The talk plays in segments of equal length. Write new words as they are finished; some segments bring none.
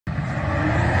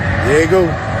There you go.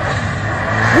 Woo!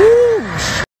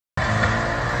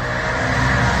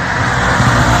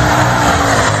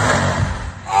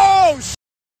 Oh,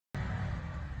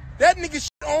 that nigga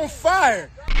on fire.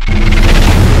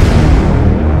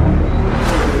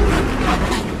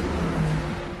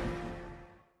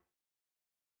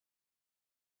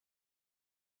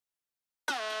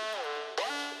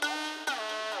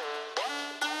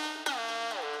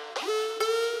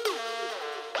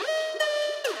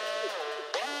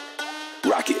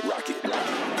 Rocket, rocket,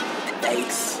 rocket.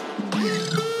 Ace.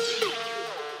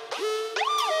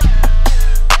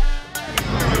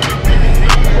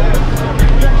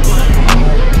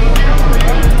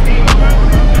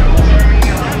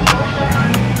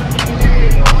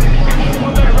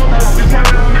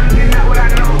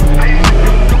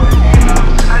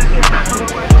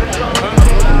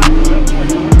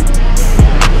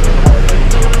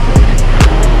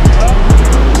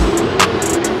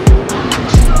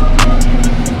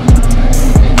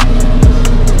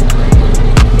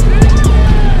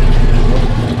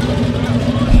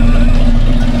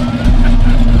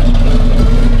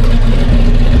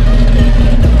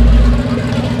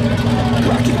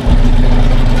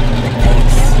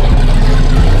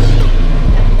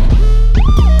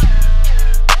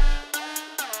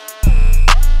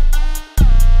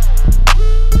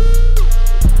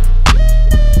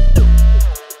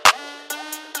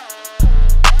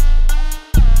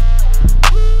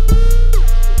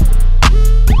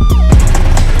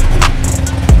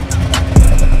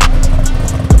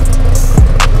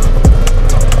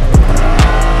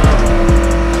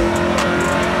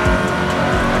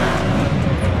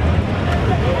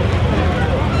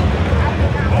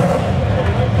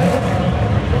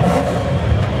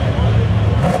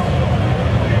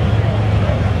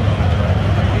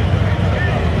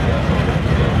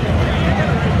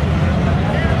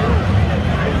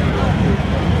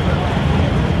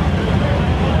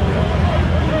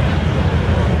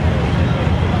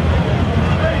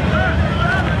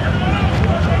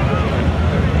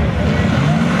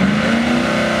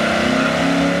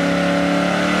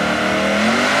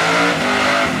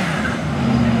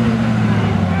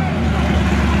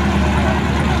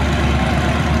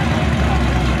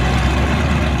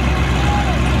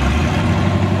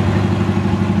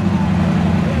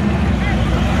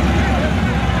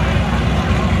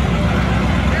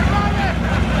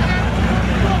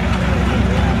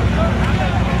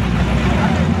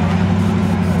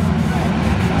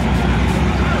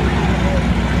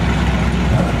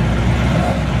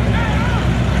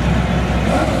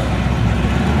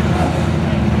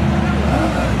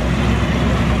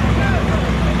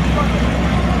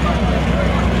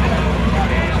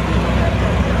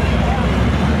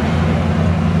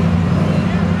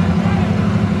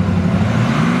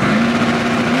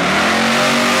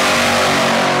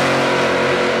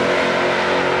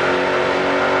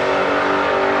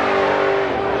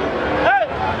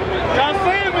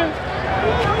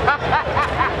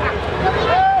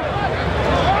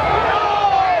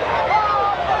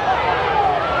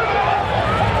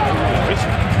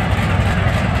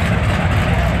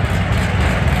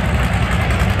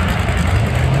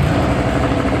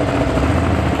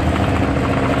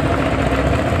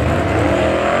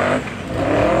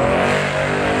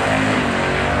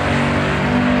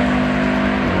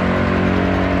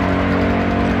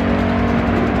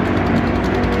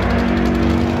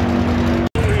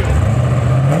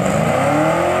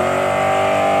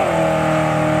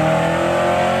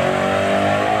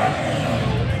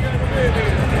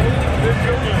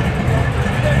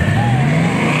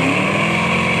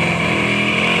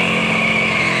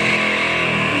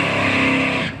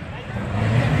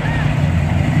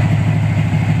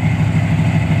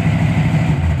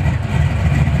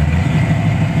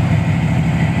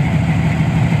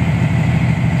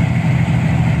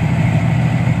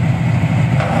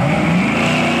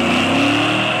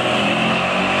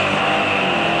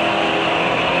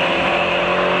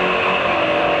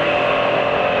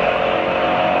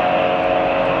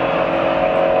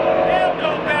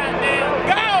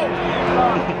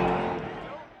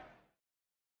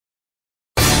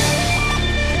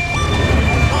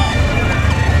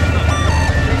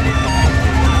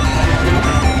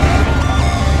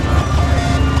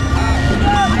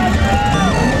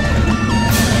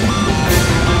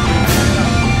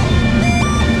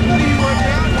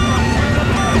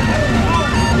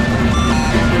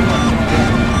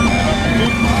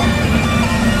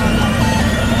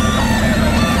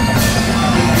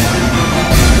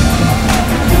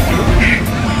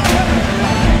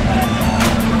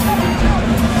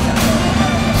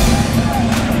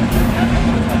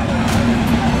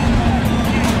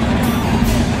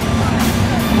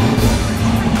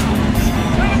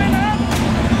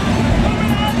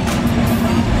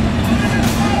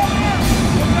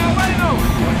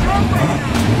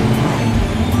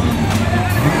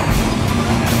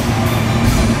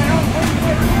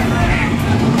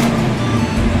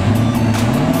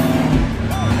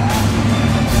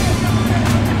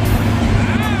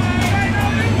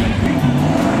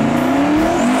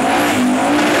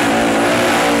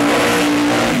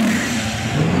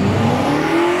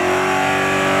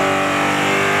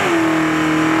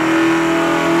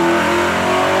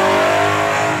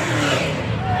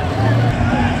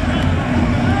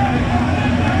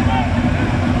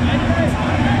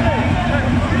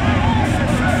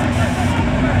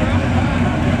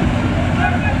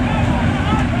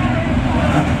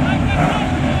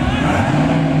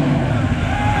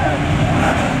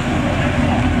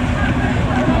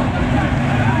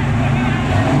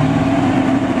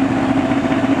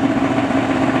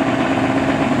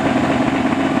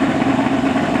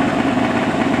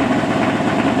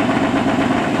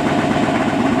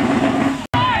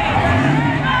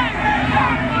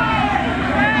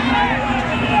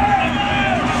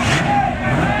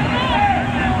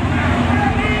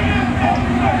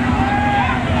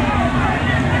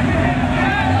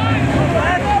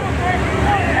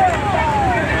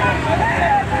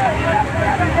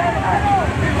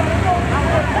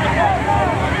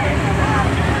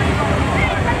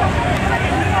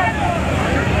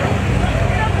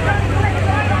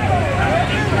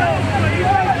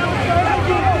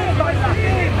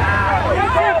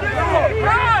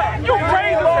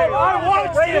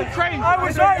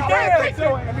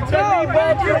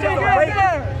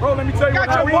 Bro, let me tell you what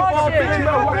I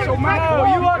watch your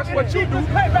mouth. That's what you do. You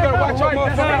better watch your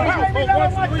motherfucking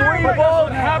mouth. 3 balls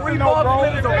and half 3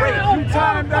 balls is a race. You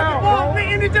time down, bro.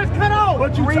 And it just cut off.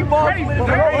 But you 3 balls is a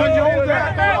race.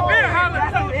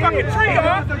 Fucking tree,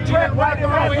 huh? Y'all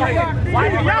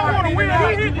want to win.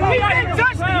 He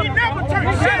touched it. He never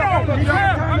turned shit on.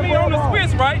 I mean, on the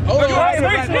switch, right? You on the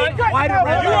switch, right?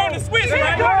 You on the switch,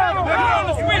 right? You on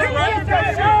the switch, right? Yeah, he cut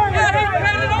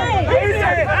it on. You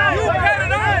cut it on,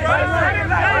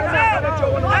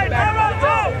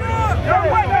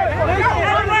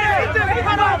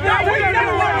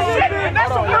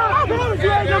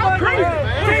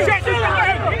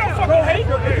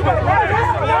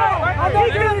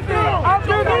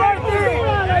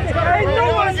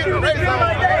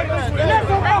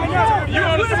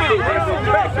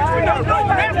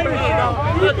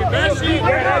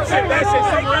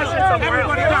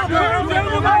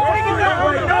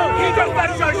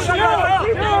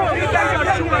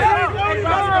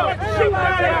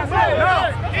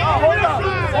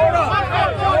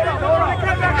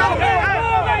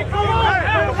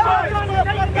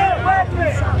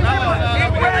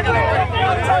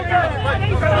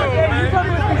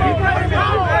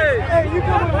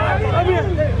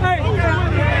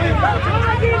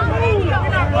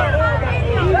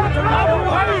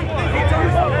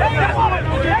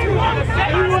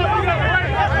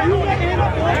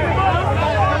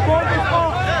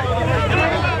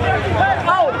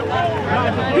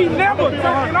 He never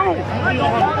turned on.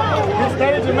 This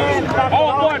stage, man. Oh,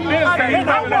 boy, this thing. I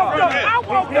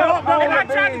woke up and I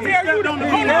tried to tell you to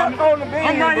hold up.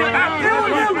 I'm right here. I tell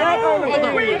you,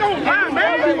 we ain't gonna lie,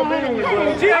 man.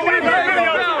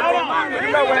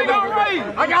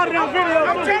 I got it on video.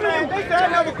 I'm telling you.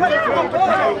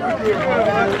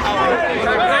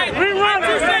 We run 2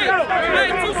 cents. Hey,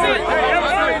 2 cents.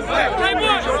 Hey,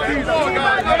 boy.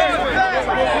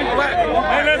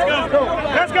 Hey, let's go.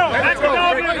 Let's go. Let's go.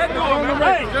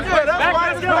 Hey, let's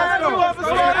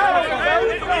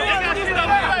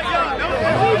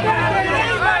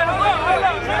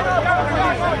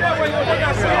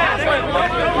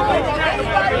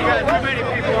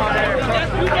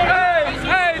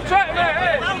Hey, track man,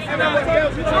 hey.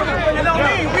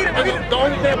 The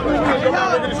only thing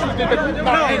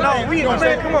no, we don't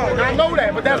say, come on. I know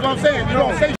that, but that's what I'm saying. You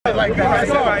don't say shit like that.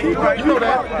 You know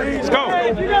that. Let's go.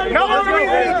 No, he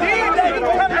did that.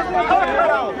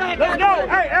 Let's go.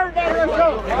 Hey, everybody, let's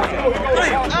go.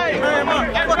 Hey, man,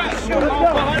 fucking shoot.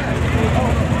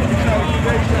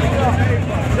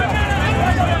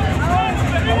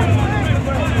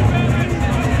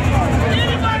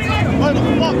 What the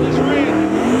fuck is real?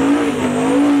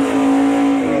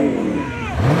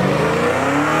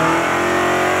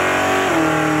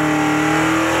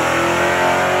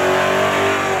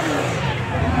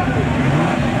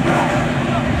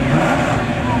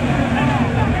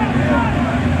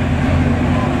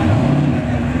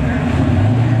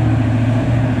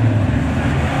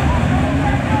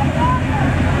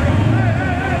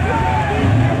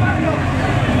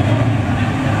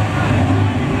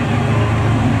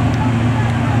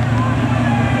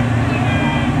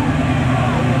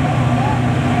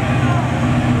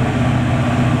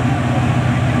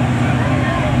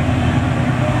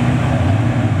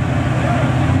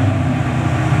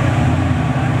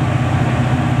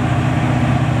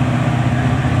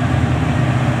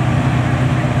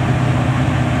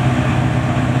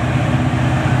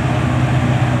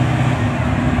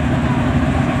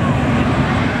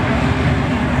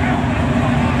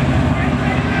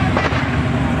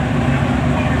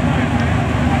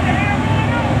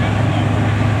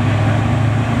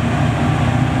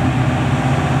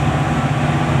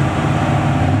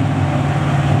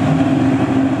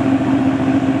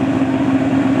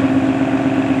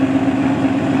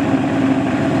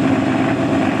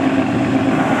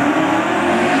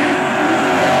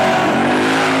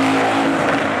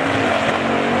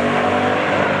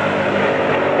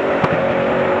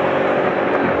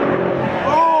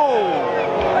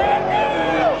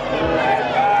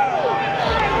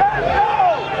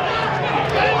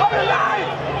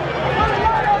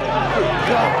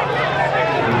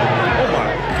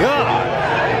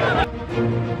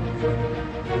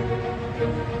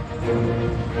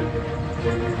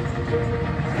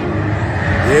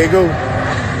 There you go. Woo!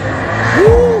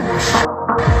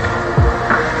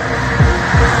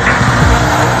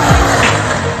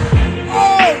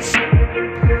 Oh,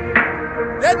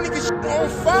 that nigga shit on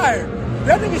fire.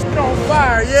 That nigga shit on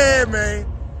fire. Yeah, man.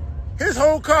 His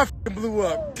whole car blew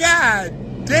up. God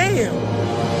damn.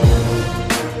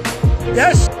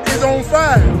 That shit is on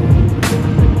fire.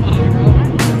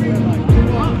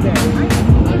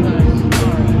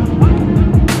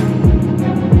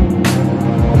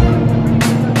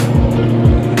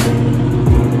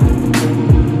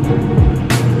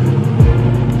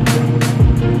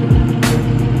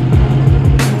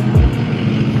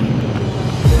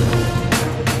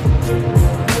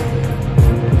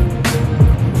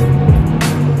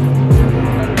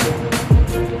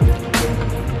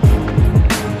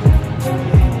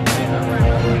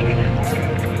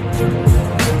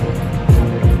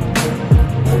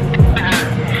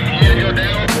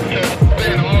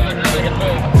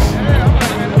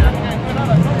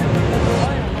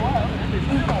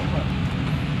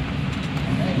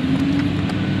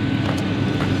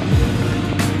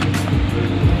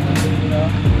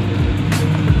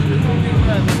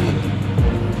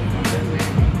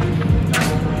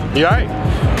 You all right?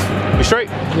 You straight?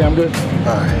 Yeah, I'm good.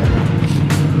 All right.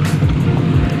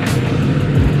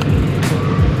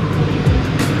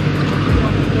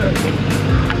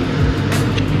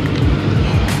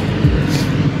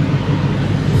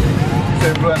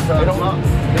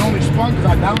 It only spun because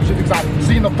I downshifted because I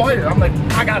seen the fire. I'm like,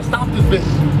 I gotta stop this bitch.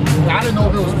 I didn't know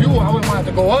if it was fuel. I wouldn't want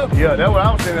it to go up. Yeah, that's what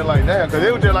I was saying like that. Because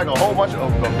it was just like a whole bunch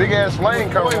of a big ass flame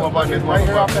coming up on this right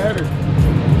here off the header.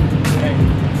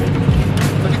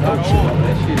 Oh,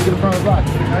 shit. Get the front of the block.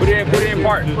 Put it in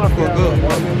park. Good.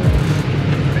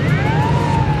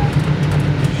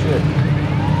 Shit.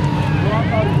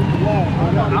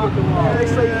 They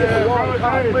say you get the wall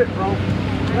conflict, bro.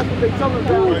 That's what they tell us.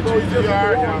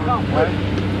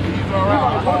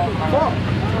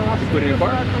 Put it in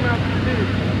park.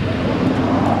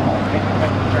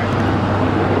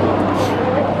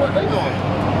 What are they doing?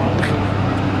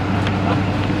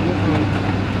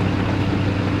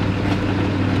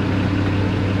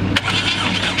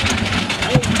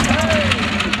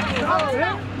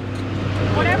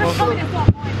 Whatever's coming is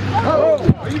going.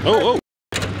 Oh.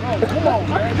 Come on,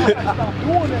 man. Stop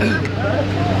doing that.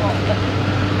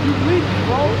 You weak,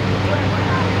 bro.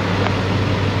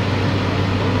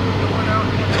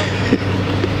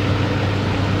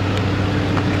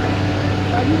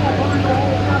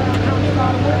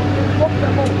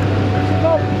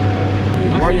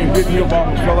 Why you getting your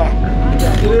bottle fell out?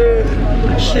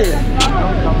 Yeah. Shit.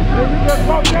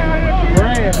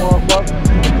 Brand, motherfucker.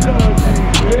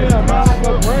 Yeah,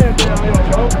 man, brand down here,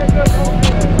 bro.